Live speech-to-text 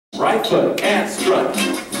Right foot and strut.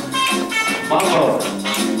 Mambo.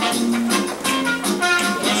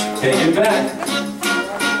 Take it back.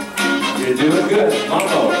 You're doing good.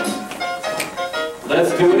 Mambo.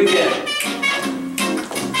 Let's do it again.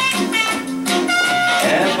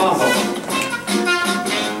 And mambo.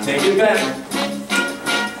 Take it back.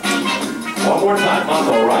 One more time.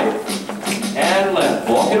 Mambo right and left.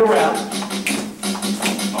 Walk it around.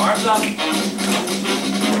 Arms up.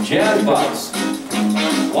 Jazz box.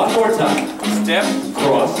 One more time. Step,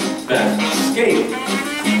 cross, back, skate.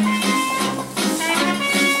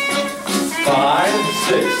 5,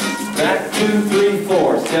 6. Back 2, 3,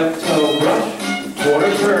 4. Step, toe, brush.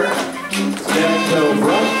 Quarter turn. Step, toe,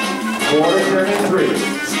 brush. Quarter turn and 3.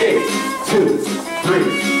 Skate. 2, 3,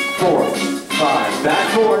 4, 5. Back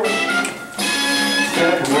 4.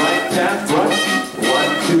 Step, right, tap, brush. 1,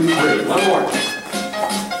 2, 3. One more.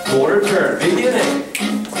 Quarter turn. Beginning.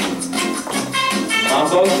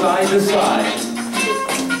 Mambo side to side.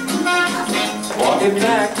 Walk it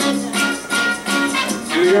back.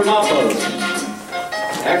 Do your mambos.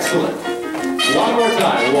 Excellent. One more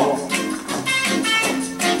time. Walk.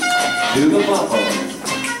 Do the mambo.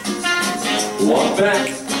 Walk back.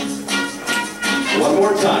 One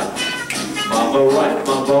more time. Mambo right,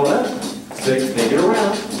 mambo left. 6, take it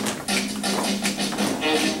around.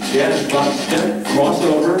 Jazz box step, cross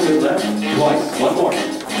over with left, twice. One more.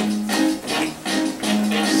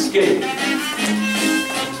 Skate.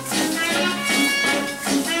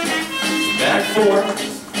 Back 4.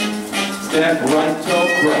 Step right toe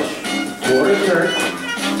brush. Quarter turn.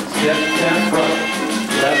 Step tap front.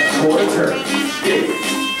 Left quarter turn. Skate.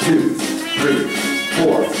 2, 3,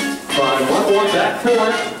 4, 5. One more. Back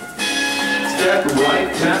 4. Step right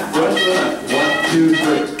tap brush left. 1, 2,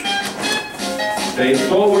 3. Face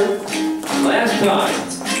forward. Last time.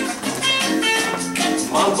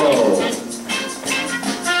 Mambo.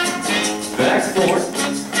 Back 4.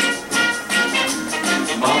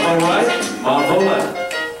 Mambo right, mambo left.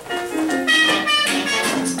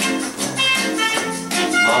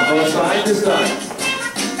 Mambo side to side.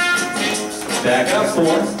 Back up 4.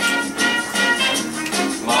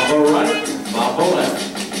 Mambo right,